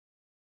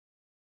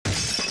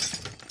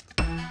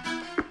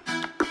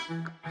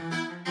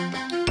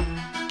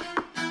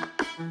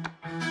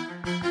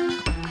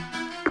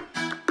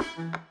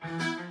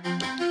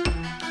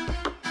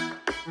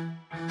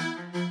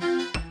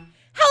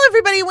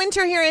everybody,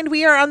 Winter here, and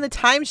we are on the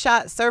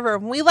TimeShot server.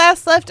 When we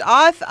last left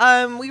off,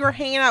 we were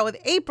hanging out with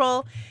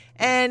April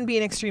and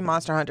being extreme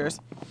monster hunters.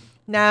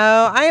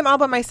 Now, I am all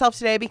by myself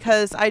today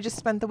because I just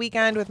spent the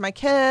weekend with my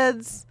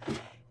kids.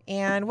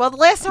 And, well, the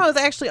last time I was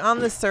actually on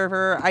this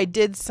server, I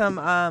did some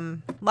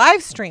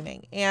live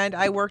streaming, and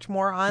I worked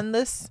more on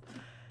this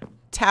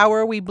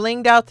tower. We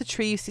blinged out the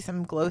tree. You see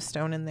some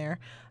glowstone in there.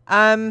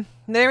 Then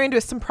I ran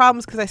into some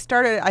problems because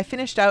I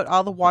finished out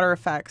all the water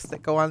effects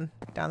that go on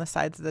down the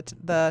sides of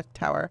the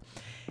tower,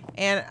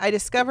 and I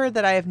discovered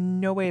that I have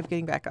no way of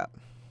getting back up.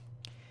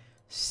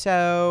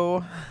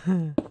 So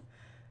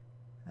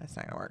that's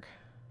not gonna work.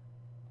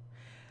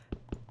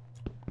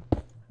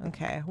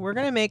 Okay, we're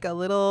gonna make a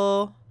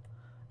little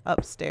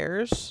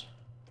upstairs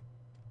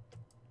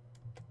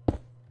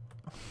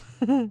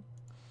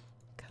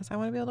because I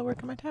want to be able to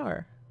work on my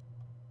tower.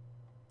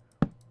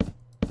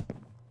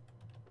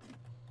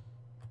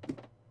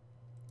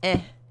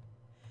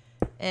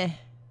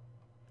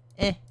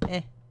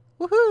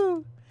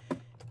 Woohoo!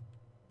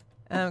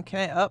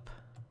 Can I up?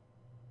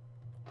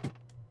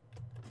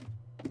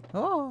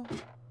 Oh.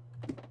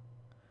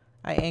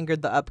 I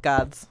angered the up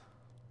gods.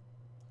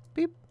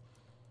 Beep.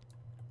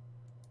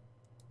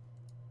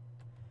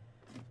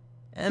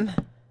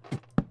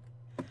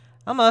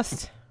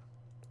 Almost.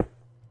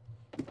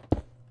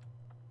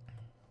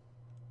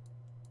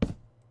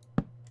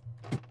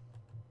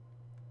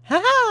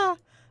 Haha!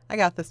 I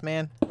got this,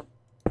 man.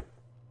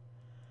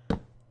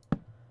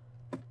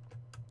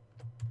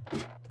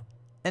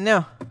 And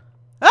no.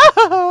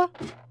 Ah!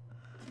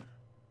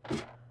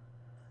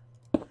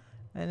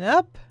 And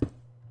up.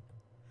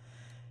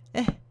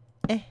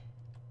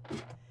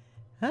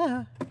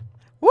 Ah.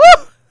 Woo!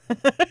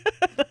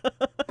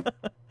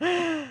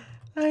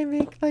 I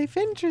make life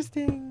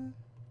interesting.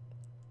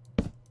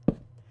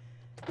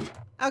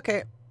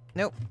 Okay.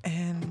 Nope.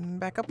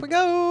 And back up we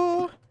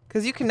go.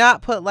 Because you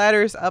cannot put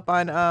ladders up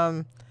on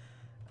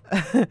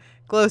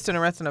glowstone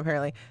and redstone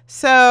apparently.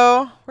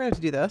 So we're gonna have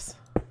to do this.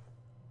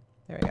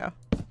 There we go.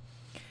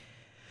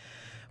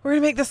 We're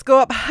gonna make this go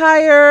up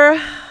higher.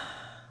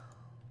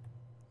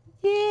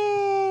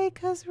 Yay,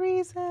 cause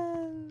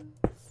reasons.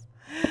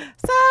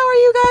 So how are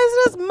you guys?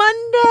 It is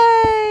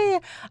Monday.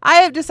 I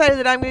have decided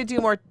that I'm gonna do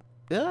more.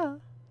 That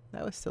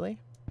was silly.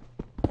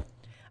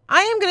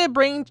 I am gonna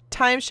bring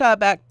TimeShot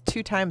back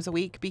 2 times a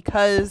week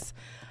because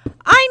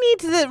I need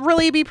to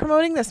really be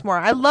promoting this more.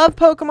 I love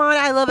Pokemon.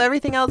 I love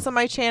everything else on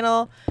my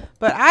channel.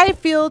 But I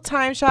feel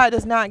TimeShot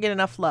does not get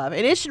enough love.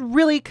 And it should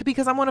really,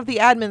 because I'm one of the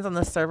admins on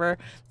this server,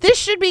 this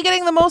should be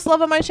getting the most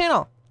love on my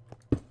channel.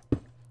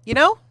 You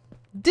know?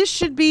 This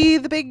should be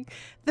the big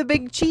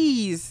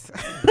cheese.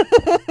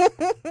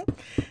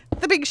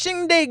 The big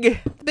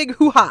shindig. The big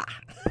hoo-ha.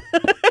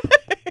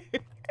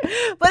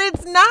 But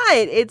it's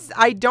not.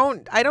 I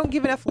don't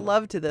give enough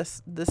love to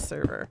this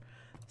server.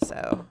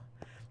 So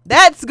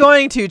that's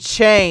going to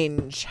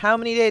change. How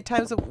many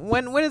times?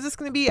 When is this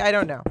going to be? I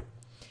don't know.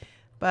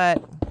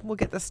 But we'll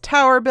get this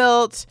tower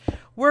built.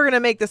 We're going to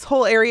make this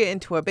whole area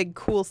into a big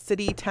cool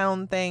city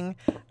town thing.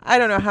 I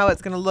don't know how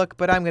it's going to look,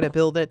 but I'm going to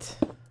build it.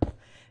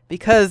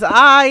 Because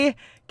I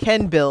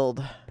can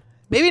build.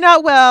 Maybe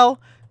not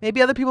well.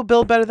 Maybe other people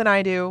build better than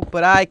I do.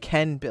 But I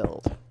can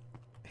build.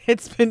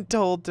 It's been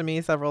told to me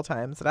several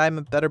times that I'm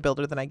a better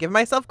builder than I give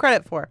myself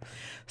credit for.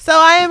 So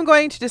I am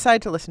going to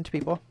decide to listen to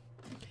people.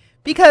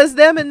 Because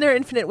them and their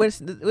infinite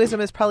wisdom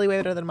is probably way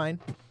better than mine.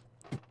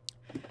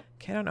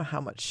 Okay, I don't know how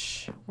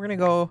much. We're going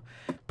to go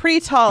pretty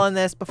tall on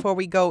this before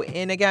we go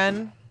in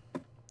again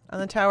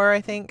on the tower,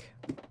 I think.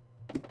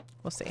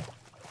 We'll see.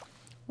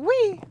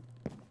 Whee!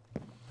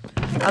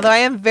 Although I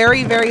am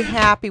very, very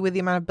happy with the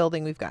amount of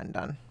building we've gotten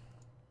done.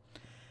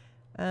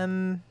 I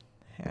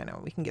know,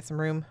 we can get some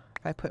room.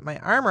 If I put my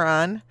armor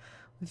on,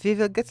 we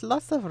will get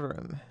lots of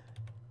room.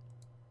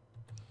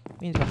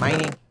 We need to go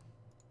mining.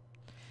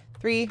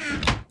 3.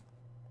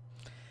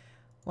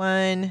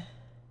 1,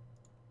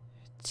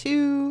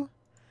 2,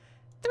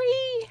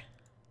 3.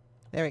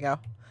 There we go.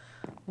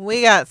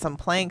 We got some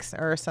planks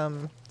or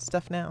some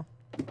stuff now.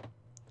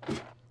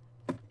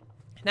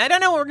 Now I don't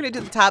know what we're going to do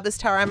at the top of this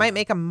tower. I might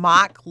make a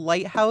mock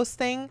lighthouse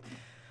thing.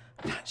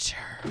 I'm not sure.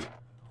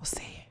 We'll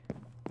see.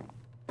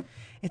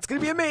 It's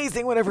going to be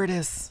amazing, whatever it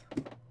is.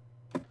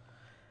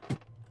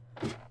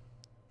 Is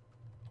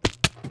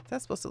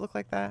that supposed to look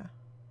like that?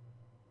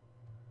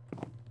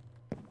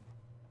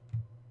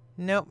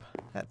 Nope.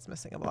 That's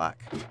missing a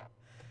block.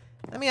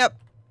 Let me up.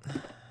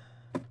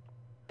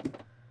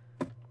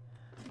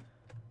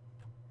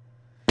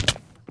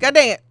 God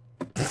dang it.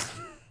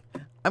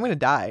 I'm going to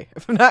die.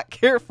 If I'm not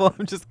careful,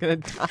 I'm just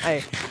going to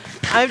die.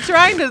 I'm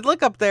trying to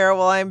look up there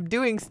while I'm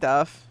doing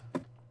stuff.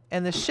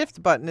 And the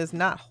shift button is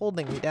not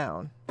holding me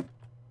down.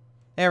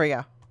 There we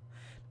go.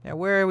 Now,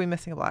 where are we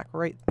missing a block?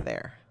 Right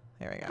there.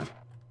 There we go.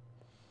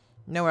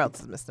 Nowhere else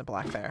is missing a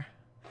block there.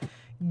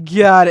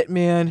 Got it,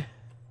 man.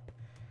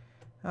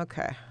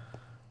 Okay.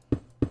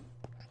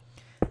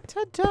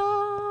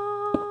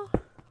 Ta-da!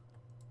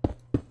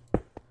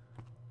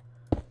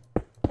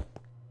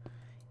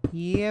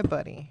 Yeah,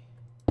 buddy.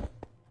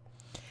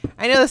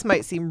 I know this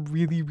might seem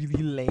really,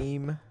 really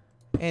lame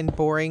and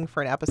boring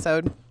for an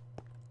episode,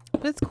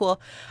 but it's cool.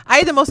 I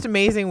had the most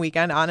amazing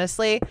weekend,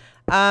 honestly.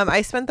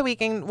 I spent the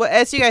weekend, well,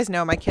 as you guys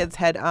know, my kids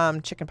had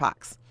chicken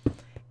pox.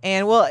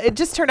 And well, it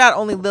just turned out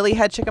only Lily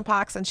had chicken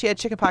pox, and she had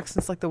chicken pox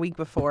since like the week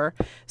before.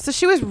 So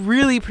she was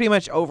really pretty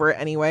much over it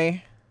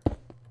anyway.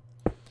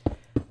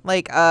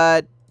 Like,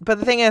 but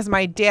the thing is,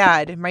 my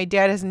dad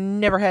has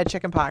never had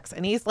chicken pox,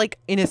 and he's like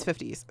in his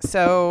 50s.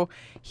 So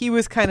he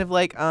was kind of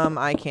like,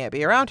 I can't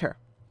be around her.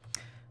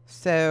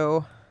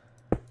 So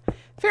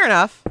fair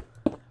enough.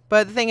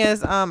 But the thing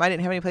is, I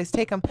didn't have any place to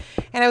take them,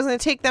 and I was going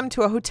to take them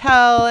to a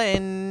hotel,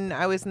 and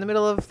I was in the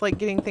middle of like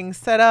getting things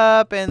set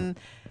up and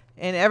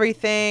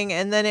everything.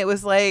 And then it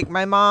was like,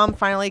 my mom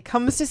finally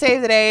comes to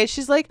save the day.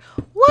 She's like,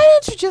 why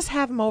don't you just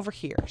have them over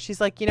here? She's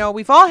like, you know,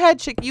 we've all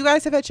had you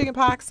guys have had chicken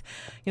pox.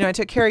 You know, I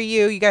took care of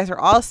you. You guys are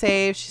all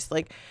safe. She's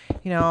like,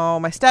 you know,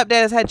 my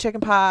stepdad has had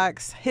chicken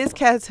pox. His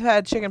kids have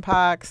had chicken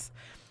pox.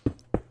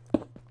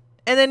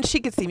 And then she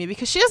could see me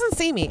because she doesn't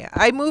see me.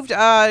 I moved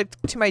to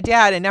my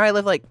dad, and now I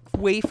live like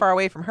way far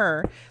away from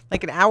her,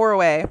 like an hour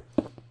away.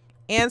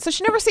 And so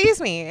she never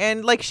sees me,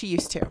 and like she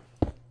used to.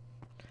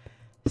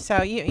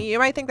 So you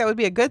might think that would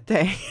be a good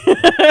thing.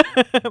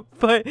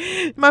 But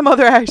my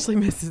mother actually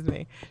misses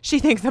me. She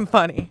thinks I'm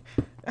funny.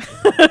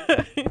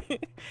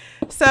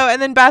 So,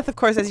 and then Beth, of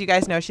course, as you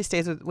guys know, she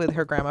stays with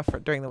her grandma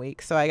during the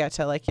week. So I got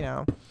to, like, you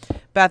know,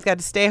 Beth got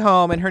to stay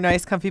home in her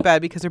nice comfy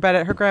bed because her bed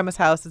at her grandma's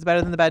house is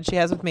better than the bed she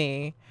has with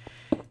me.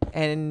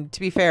 And to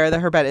be fair,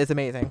 her bed is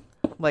amazing.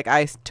 Like,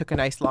 I took a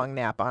nice long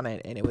nap on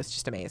it, and it was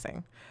just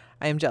amazing.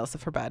 I am jealous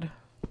of her bed.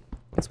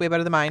 It's way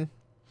better than mine.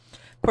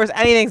 Of course,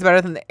 anything's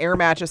better than the air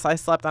mattress I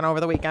slept on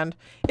over the weekend.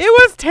 It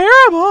was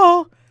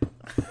terrible.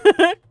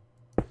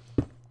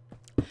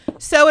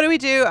 So what do we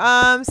do?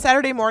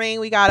 Saturday morning,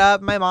 we got up.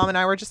 My mom and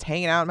I were just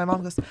hanging out. And my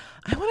mom goes,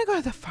 I want to go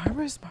to the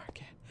farmer's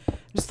market.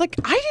 I'm just like,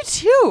 I do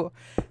too.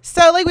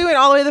 So like we went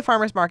all the way to the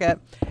farmer's market,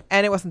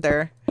 and it wasn't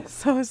there.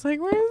 So I was like,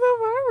 where's the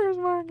farmer's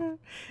market?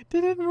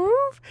 Did it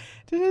move?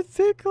 Did it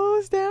sit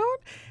closed down?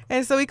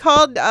 And so we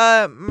called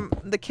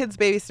the kids'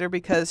 babysitter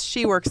because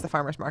she works the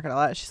farmer's market a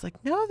lot. She's like,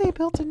 no, they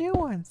built a new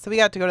one. So we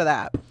got to go to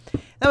that.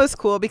 That was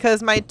cool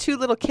because my two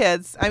little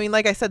kids, I mean,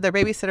 like I said, their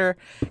babysitter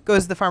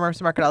goes to the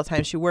farmer's market all the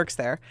time. She works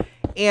there.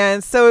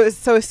 And so as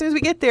soon as we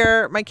get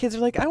there, my kids are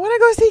like, I want to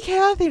go see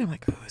Kathy. And I'm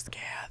like, who's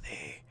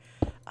Kathy?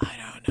 I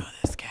don't know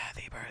this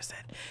Kathy person.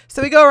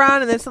 So we go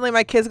around, and then suddenly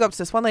my kids go up to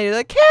this one lady,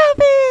 like,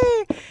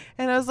 Kathy!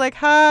 And I was like,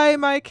 hi,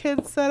 my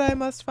kids said I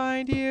must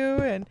find you.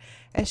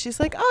 And she's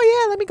like,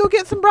 oh, yeah, let me go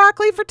get some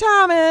broccoli for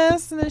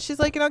Thomas. And then she's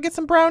like, and I'll get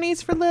some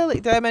brownies for Lily.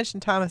 Did I mention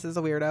Thomas is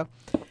a weirdo?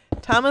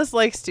 Thomas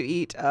likes to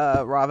eat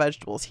raw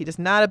vegetables. He is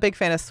not a big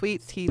fan of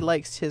sweets. He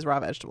likes his raw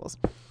vegetables.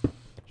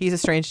 He's a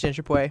strange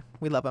ginger boy.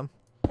 We love him.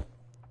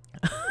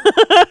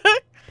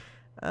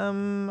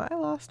 I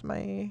lost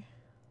my...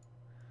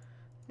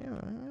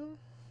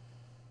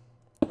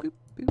 Boop,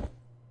 boop.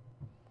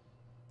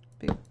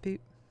 Boop, boop.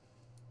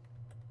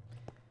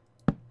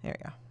 There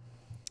we go.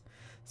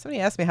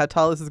 Somebody asked me how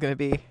tall this is going to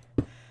be.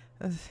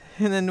 And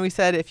then we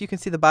said, if you can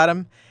see the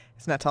bottom,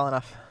 it's not tall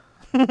enough.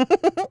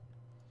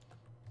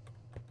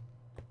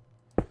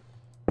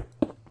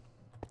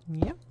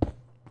 Yep.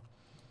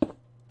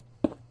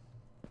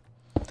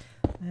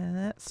 And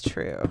that's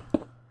true.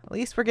 At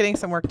least we're getting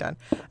some work done.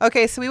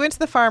 Okay, so we went to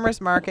the farmer's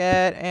market,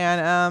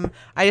 and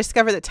I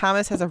discovered that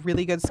Thomas has a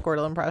really good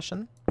Squirtle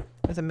impression.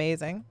 It was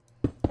amazing.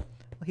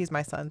 Well, he's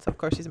my son, so of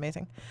course he's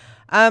amazing.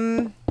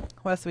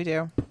 What else did we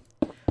do?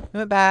 We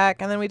went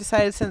back, and then we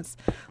decided since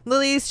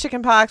Lily's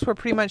chicken pox were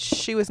pretty much,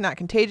 she was not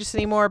contagious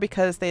anymore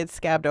because they had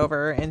scabbed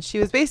over, and she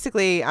was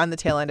basically on the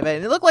tail end of it.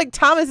 And it looked like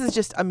Thomas is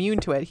just immune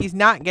to it. He's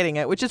not getting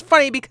it, which is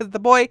funny because the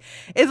boy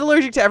is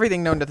allergic to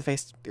everything known to the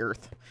face of the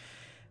earth.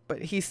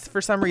 But he's,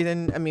 for some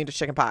reason, immune to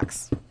chicken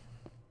pox.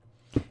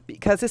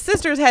 Because his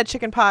sisters had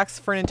chicken pox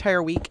for an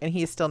entire week, and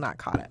he has still not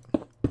caught it.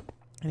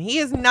 And he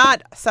is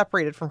not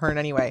separated from her in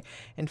any way.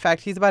 In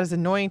fact, he's about as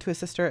annoying to his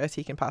sister as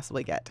he can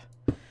possibly get.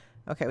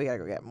 Okay, we gotta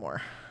go get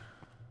more.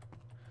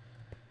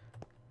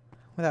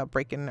 Without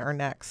breaking our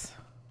necks.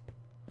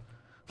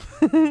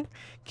 Can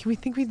we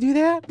think we do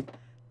that?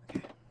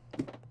 Okay.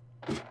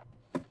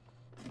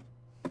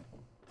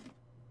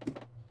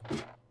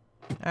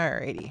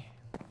 Alrighty.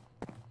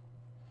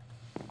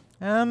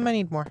 I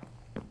need more.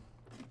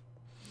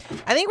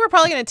 I think we're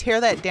probably going to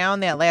tear that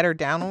ladder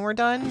down when we're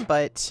done,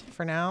 but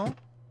for now,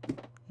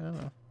 I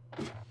don't know.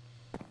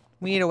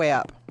 We need a way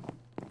up.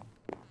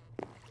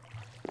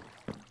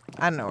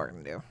 I don't know what we're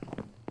going to do.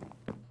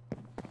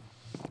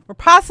 We're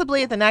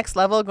possibly at the next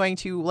level going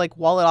to like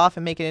wall it off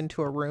and make it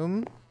into a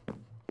room.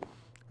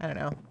 I don't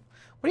know.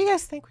 What do you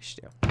guys think we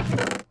should do?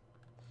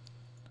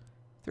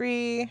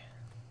 3.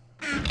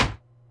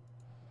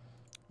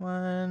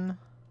 1,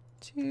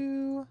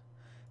 2,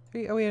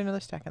 3. Oh, we had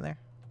another stack in there.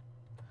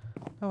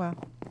 Oh, wow.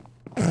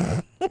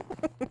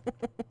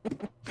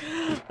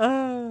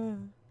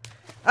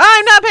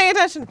 I'm not paying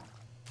attention.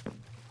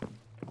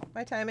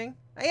 My timing.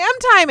 I am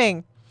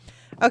timing.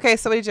 Okay,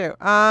 so what did you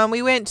do?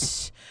 We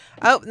went...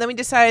 Oh, and then we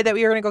decided that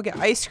we were going to go get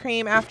ice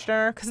cream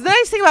after. Because the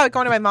nice thing about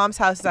going to my mom's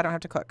house is I don't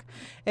have to cook.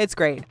 It's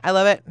great. I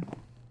love it.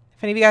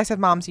 If any of you guys have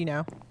moms, you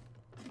know.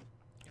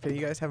 If any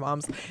of you guys have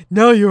moms.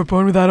 No, you were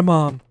born without a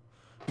mom.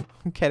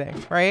 I'm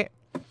kidding, right?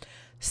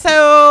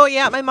 So,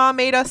 yeah, my mom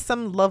made us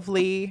some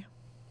lovely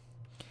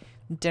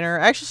dinner.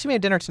 Actually, she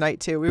made dinner tonight,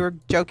 too. We were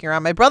joking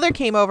around. My brother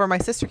came over. My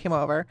sister came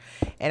over.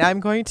 And I'm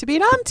going to be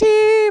an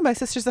auntie. My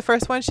sister's the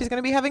first one. She's going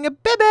to be having a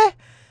baby.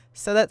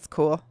 So that's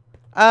cool.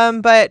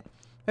 But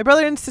my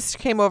brother and sister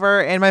came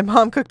over and my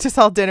mom cooked us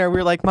all dinner. We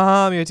were like,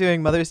 Mom, you're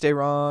doing Mother's Day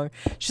wrong.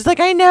 She's like,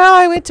 I know.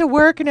 I went to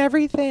work and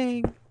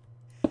everything.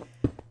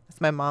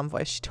 That's my mom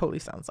voice. She totally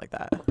sounds like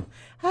that.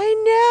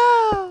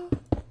 I know.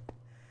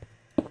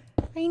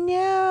 I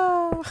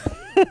know.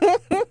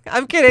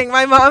 I'm kidding.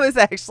 My mom is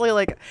actually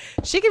like,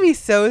 she can be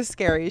so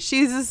scary.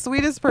 She's the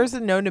sweetest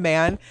person known to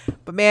man.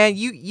 But man,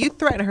 you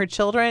threaten her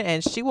children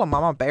and she will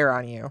mama bear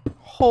on you.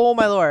 Oh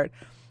my Lord.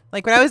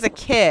 Like when I was a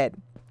kid,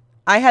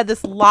 I had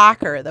this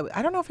locker that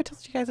I don't know if I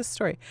told you guys this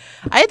story.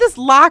 I had this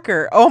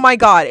locker. Oh my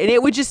God. And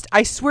it would just,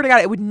 I swear to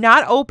God, it would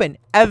not open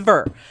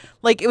ever.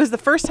 Like it was the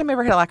first time I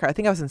ever had a locker. I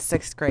think I was in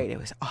 6th grade. It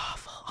was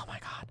awful. Oh my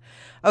God.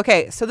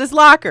 Okay. So this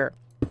locker,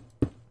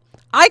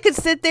 I could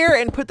sit there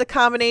and put the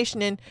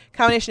combination in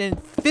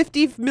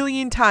 50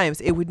 million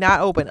times. It would not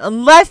open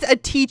unless a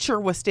teacher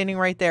was standing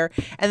right there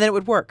and then it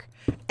would work.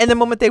 And the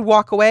moment they'd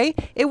walk away,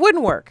 it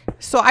wouldn't work.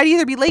 So I'd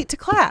either be late to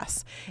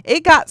class.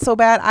 It got so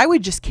bad, I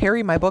would just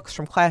carry my books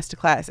from class to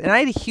class. And I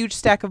had a huge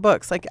stack of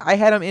books. Like I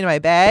had them in my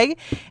bag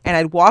and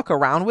I'd walk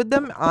around with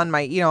them on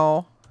my, you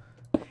know,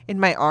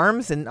 in my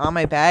arms and on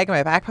my bag. And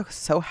my backpack was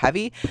so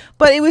heavy.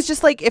 But it was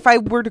just like if I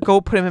were to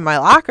go put them in my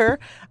locker,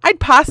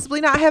 I'd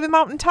possibly not have them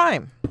out in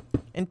time.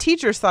 And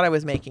teachers thought I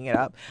was making it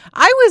up.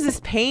 I was this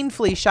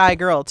painfully shy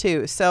girl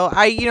too. So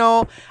I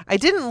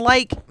didn't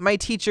like my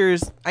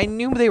teachers. I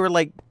knew they were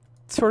like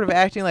sort of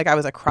acting like I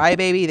was a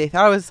crybaby. They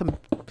thought I was some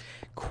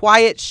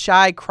quiet,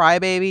 shy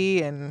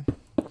crybaby. And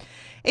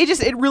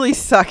it really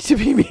sucked to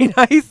be me in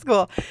high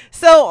school.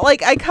 So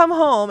like I come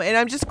home and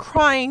I'm just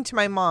crying to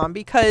my mom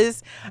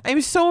because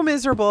I'm so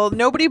miserable.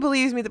 Nobody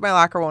believes me that my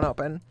locker won't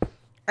open.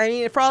 I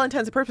mean, for all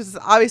intents and purposes,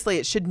 obviously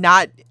it should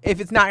not,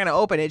 if it's not going to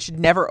open, it should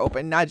never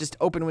open, not just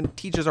open when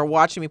teachers are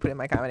watching me put in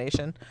my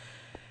combination.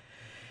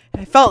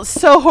 I felt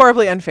so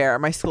horribly unfair.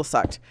 My school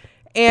sucked.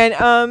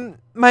 And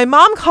my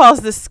mom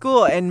calls this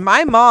school and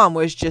my mom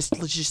was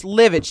just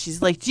livid.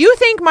 She's like, do you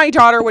think my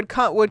daughter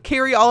would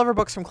carry all of her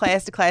books from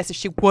class to class if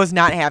she was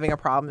not having a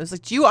problem? It's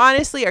like, do you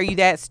honestly, are you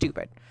that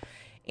stupid?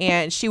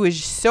 And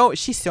she's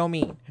so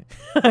mean.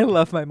 I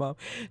love my mom.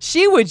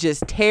 She would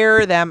just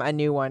tear them a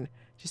new one.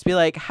 Just be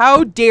like,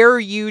 how dare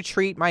you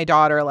treat my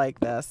daughter like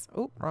this?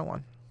 Oh, wrong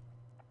one.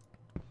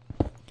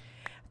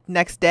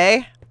 Next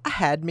day, I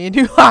had me a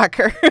new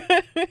locker.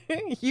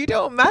 You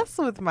don't mess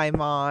with my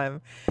mom.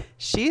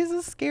 She's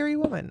a scary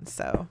woman,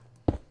 so.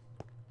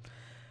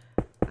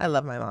 I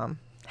love my mom.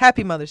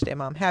 Happy Mother's Day,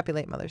 Mom. Happy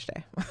late Mother's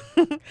Day.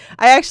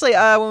 I actually,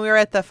 when we were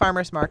at the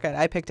farmer's market,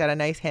 I picked out a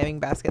nice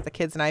hemming basket the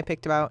kids and I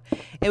picked out.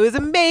 It was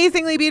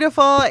amazingly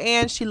beautiful,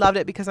 and she loved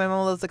it because my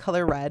mom loves the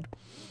color red.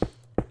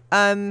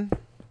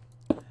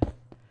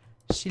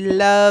 She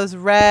loves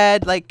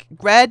red, like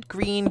red,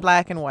 green,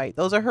 black, and white.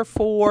 Those are her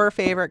 4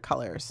 favorite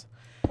colors.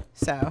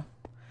 So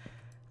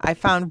I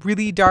found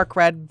really dark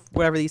red,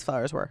 whatever these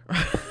flowers were.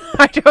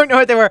 I don't know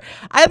what they were.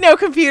 I have no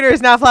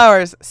computers, not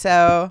flowers.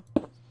 So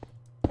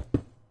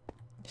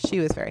she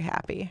was very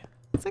happy.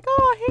 It's like,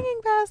 oh,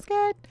 hanging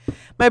basket.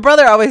 My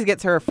brother always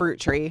gets her a fruit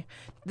tree.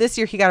 This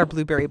year he got her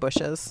blueberry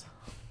bushes.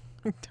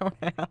 Don't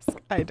ask.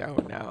 I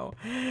don't know.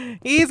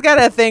 He's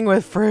got a thing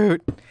with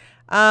fruit.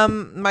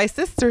 My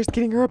sister's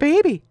getting her a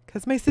baby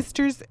because my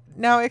sister's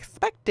now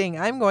expecting.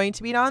 I'm going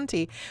to be an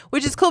auntie,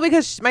 which is cool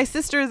because my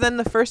sister is then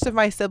the first of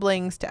my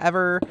siblings to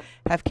ever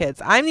have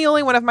kids. I'm the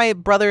only one of my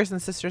brothers and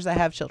sisters that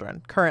have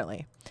children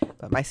currently,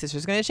 but my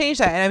sister's going to change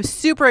that. And I'm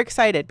super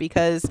excited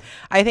because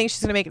I think she's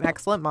going to make an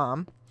excellent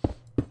mom.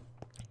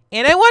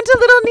 And I want a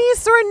little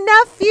niece or a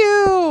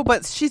nephew,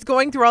 but she's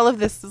going through all of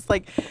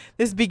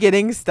this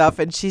beginning stuff.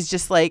 And she's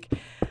just like,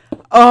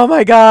 oh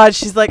my God.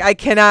 She's like, I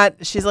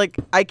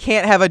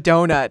can't have a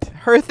donut.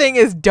 Her thing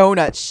is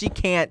donuts. She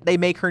can't, they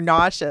make her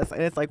nauseous.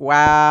 And it's like,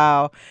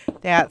 wow,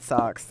 that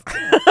sucks.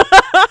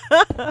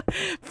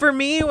 For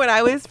me, when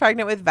I was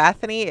pregnant with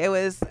Bethany, it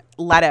was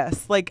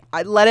lettuce. Like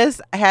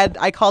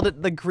I called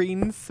it the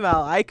green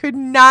smell. I could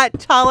not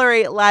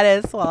tolerate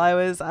lettuce while I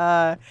was,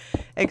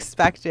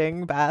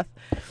 expecting Beth.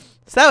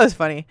 So that was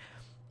funny.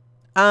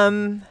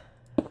 And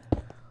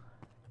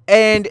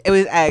it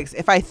was eggs.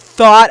 If I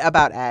thought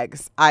about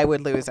eggs, I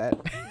would lose it.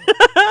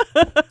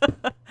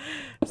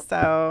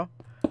 So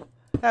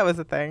that was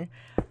a thing.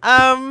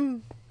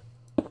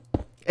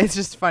 It's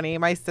just funny.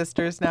 My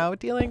sister's now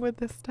dealing with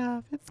this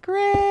stuff. It's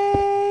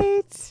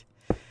great.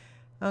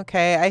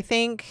 Okay, I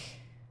think.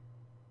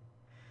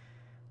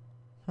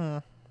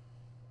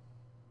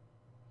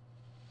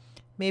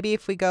 Maybe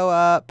if we go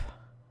up.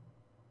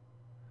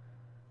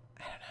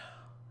 I don't know.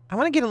 I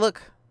want to get a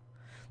look.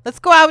 Let's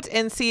go out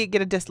and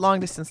get a long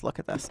distance look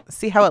at this.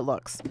 See how it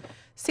looks.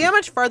 See how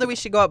much farther we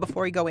should go out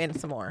before we go in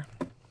some more.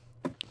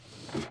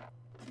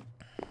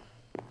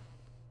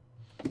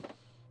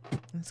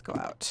 Let's go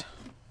out.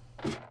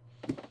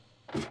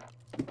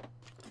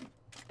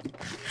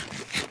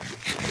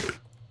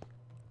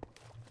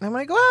 I'm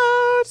gonna go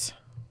out.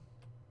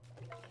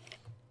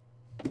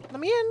 Let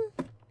me in.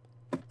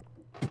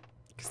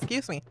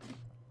 Excuse me.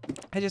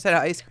 I just had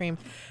ice cream.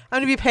 I'm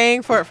gonna be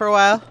paying for it for a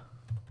while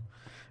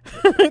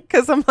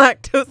because I'm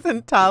lactose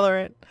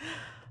intolerant.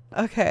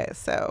 Okay,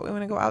 so we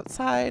want to go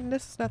outside.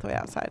 This is not the way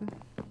outside.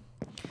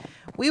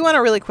 We want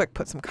to really quick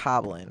put some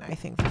cobble in, I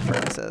think, the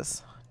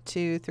furnaces.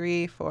 2,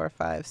 3, 4,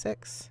 5,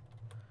 6.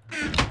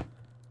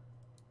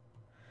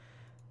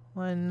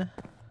 1,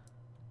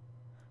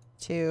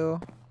 2.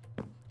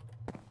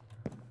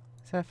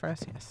 Is that a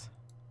furnace? Yes.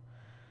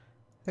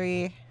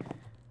 3,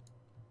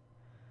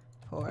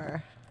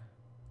 4,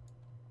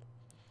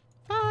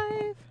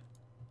 5,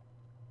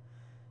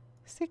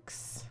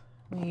 6.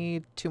 We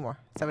need 2 more.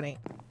 7, 8.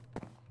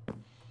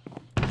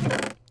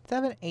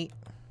 7, 8.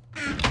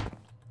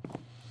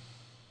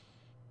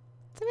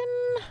 7,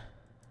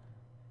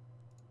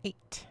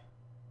 8.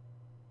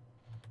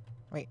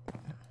 Wait.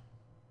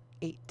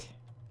 8.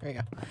 There you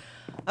go.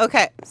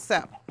 Okay,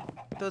 so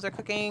those are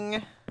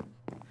cooking.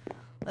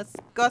 Let's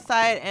go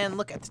outside and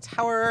look at the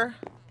tower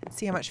and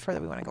see how much further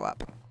we want to go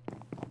up.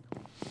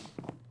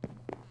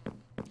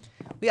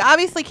 We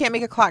obviously can't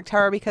make a clock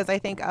tower because I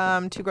think 2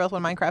 Girls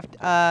 1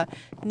 Minecraft,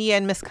 Nia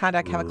and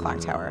Misconduct have a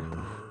clock tower.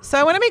 So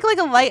I want to make like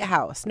a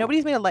lighthouse.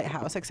 Nobody's made a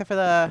lighthouse except for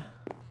there's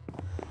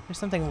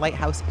something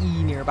lighthouse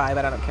E nearby,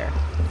 but I don't care.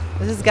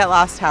 This is Get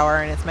Lost Tower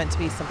and it's meant to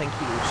be something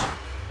huge.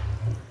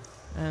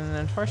 And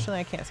unfortunately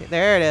I can't see it.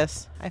 There it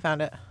is. I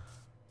found it.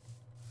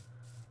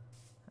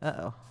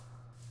 Uh-oh.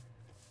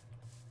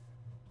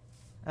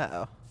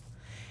 Uh-oh.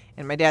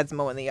 And my dad's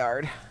mowing the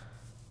yard.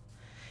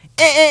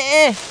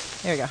 There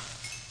we go.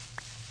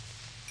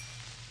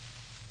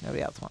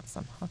 Nobody else wants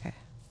them. Okay.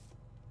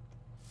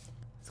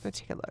 Let's go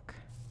take a look.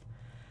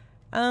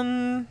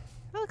 That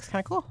looks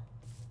kind of cool.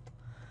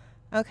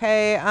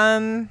 Okay,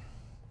 I'm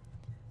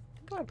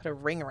going to put a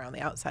ring around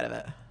the outside of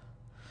it.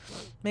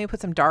 Maybe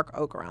put some dark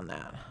oak around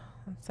that.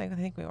 That's like I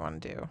think we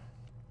want to do.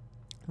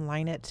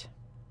 Line it.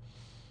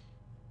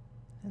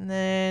 And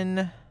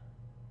then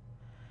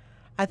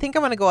I think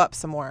I'm going to go up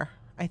some more.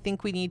 I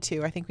think we need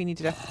to.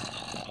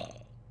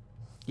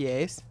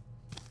 Yes.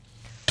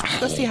 Let's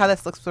go see how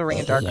this looks with a ring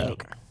of dark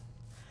oak.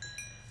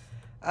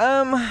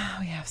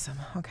 We have some.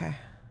 Okay.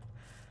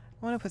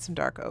 I want to put some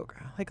dark oak.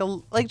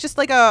 Just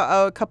like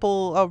a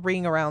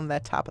ring around the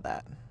top of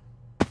that.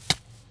 I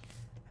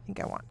think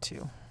I want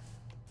to.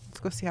 Let's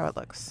go see how it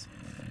looks.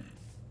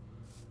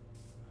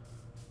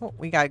 Oh,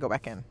 we gotta go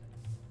back in.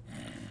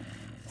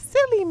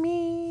 Silly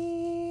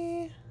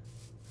me.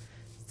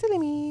 Silly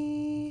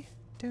me.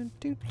 Do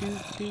do do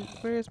do.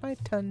 Where's my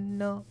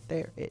tunnel?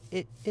 There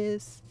it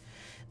is.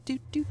 Do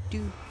do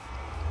do.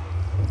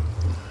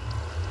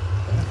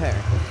 Okay.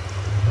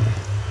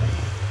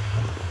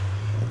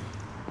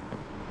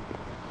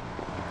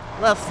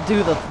 Let's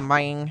do this,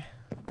 man.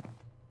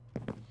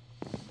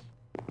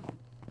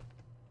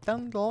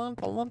 Dun dun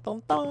dun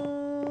dun dun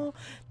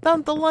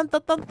dun dun dun dun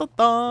dun dun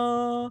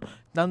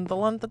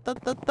dun dun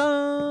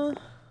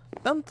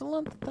dun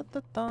dun dun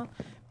dun dun.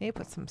 Maybe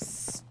put some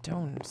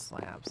stone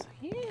slabs.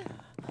 Yeah.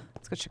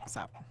 Let's go check this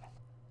out.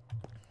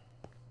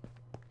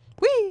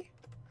 Whee!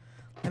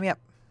 Let me up.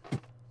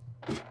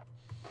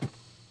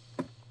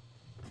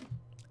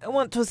 I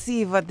want to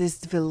see what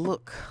this will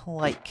look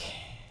like.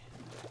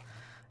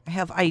 I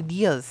have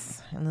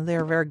ideas, and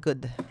they're very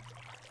good.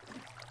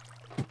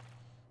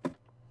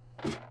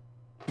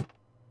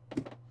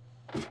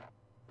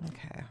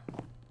 Okay.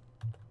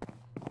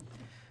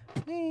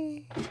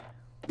 Whee!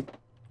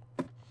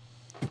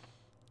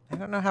 I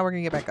don't know how we're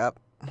gonna get back up.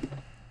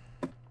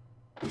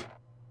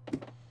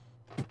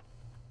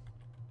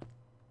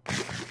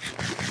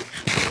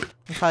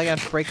 We're probably gonna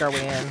have to break our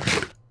way in.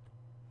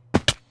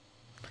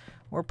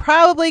 We're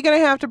probably gonna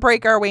have to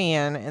break our way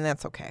in, and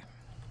that's okay.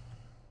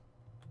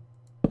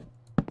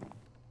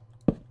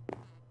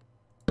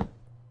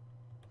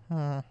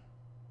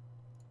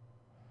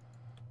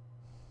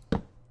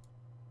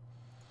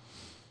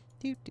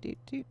 Do do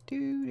do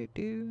do do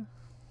do.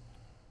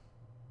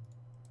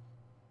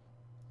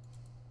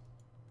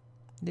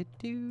 Do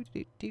do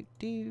do do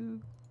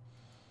do.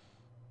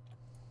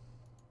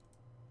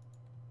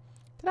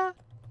 Ta-da!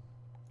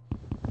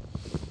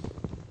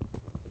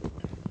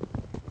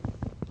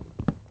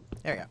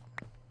 There we go.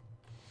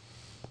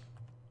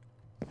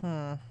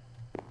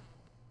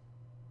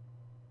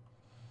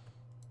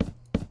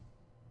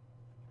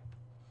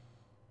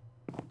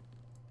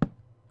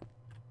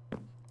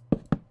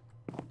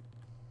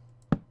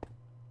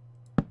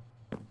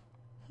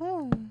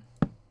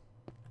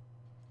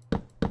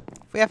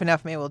 If we have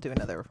enough, maybe we'll do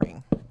another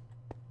ring.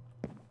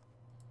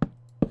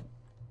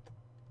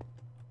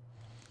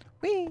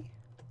 Whee!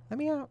 Let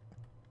me out.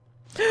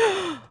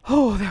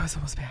 Oh, that was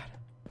almost bad.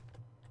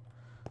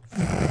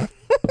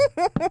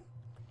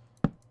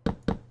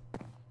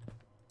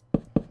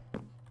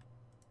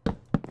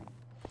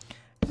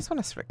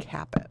 want to sort of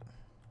cap it.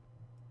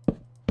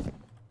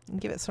 And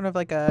give it sort of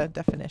like a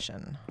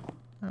definition.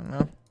 I don't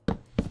know.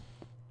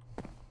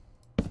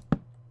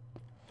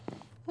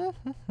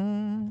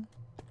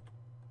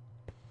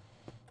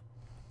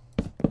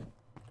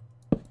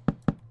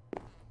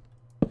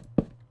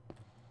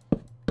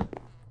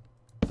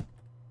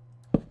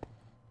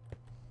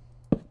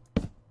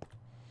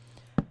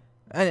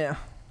 I know.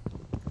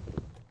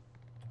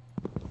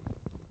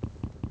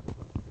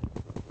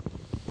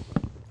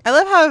 I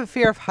love how I have a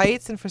fear of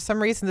heights, and for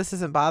some reason this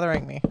isn't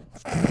bothering me.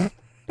 I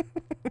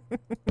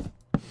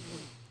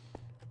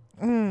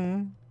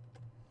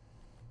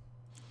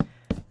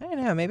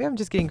don't know. Maybe I'm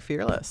just getting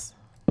fearless.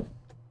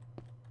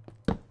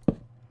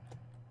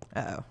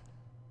 Uh-oh.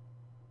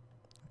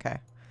 Okay.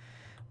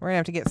 We're going to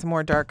have to get some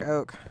more dark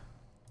oak.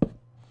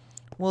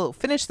 We'll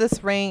finish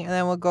this ring, and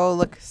then we'll go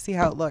look, see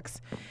how it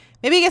looks.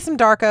 Maybe get some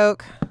dark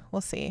oak.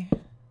 We'll see.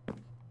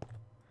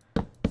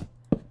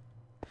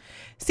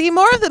 See,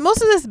 most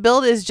of this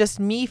build is just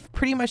me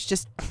pretty much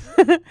just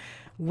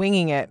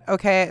winging it.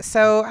 Okay,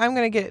 so I'm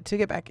going to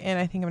get back in.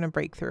 I think I'm going to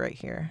break through right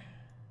here.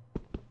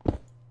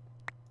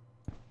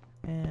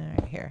 And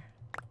right here.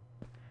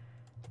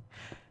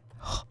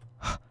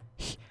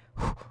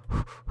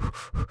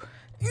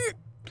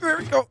 There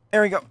we go.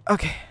 There we go.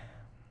 Okay.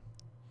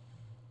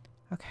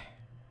 Okay.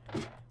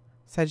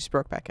 So I just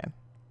broke back in.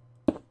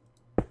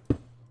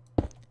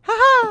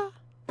 Ha-ha!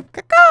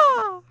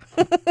 Caca!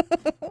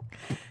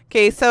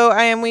 Okay,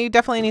 so we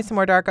definitely need some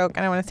more dark oak,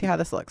 and I want to see how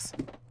this looks.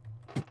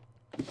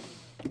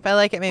 If I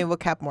like it, maybe we'll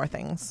cap more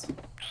things.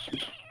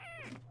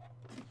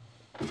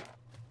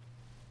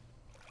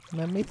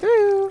 Let me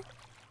through.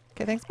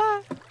 Okay, thanks,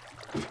 bye.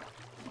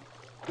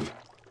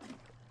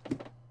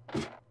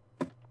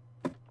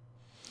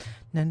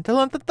 Do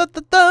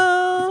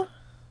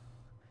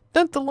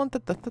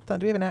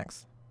we have an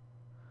axe?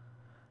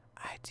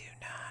 I do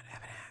not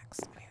have an axe.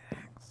 I need an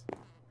axe.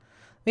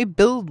 Let me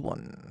build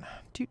one.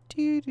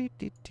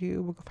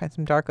 We'll go find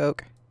some dark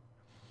oak.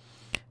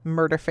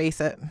 Murder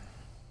face it.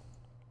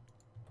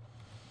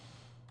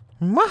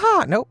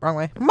 Maha! Nope, wrong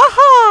way.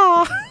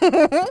 Maha!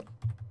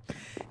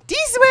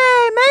 This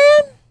way,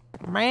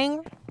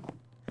 man!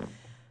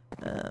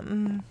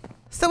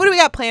 So what do we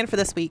got planned for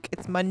this week?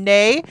 It's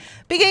Monday,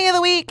 beginning of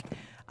the week.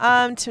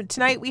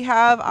 Tonight we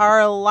have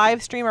our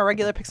live stream, our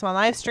regular Pixelmon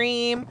live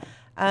stream.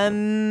 Let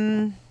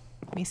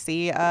me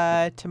see.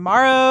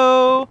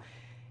 Tomorrow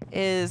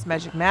is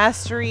Magic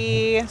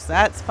Mastery, so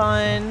that's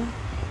fun.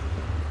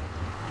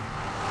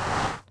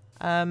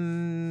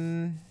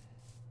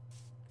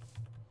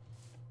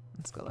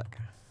 Let's go look.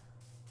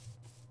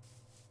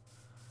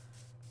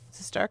 Is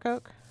this dark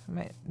oak? I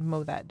might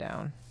mow that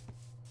down.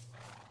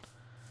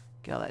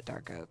 Get all that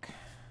dark oak.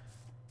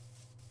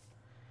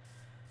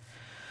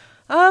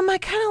 I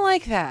kind of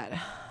like that.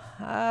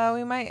 I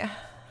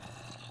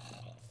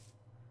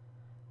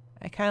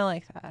kind of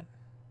like that.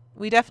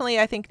 We definitely,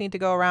 I think, need to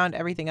go around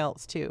everything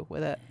else too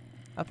with it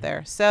up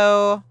there.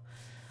 So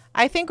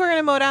I think we're going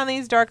to mow down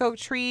these dark oak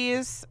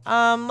trees.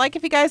 Like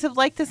if you guys have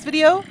liked this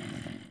video,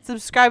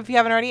 subscribe if you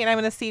haven't already, and I'm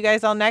going to see you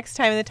guys all next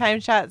time in the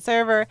TimeShot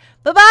server.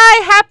 Bye-bye.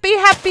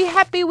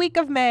 Happy week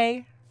of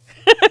May.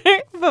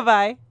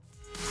 Bye-bye.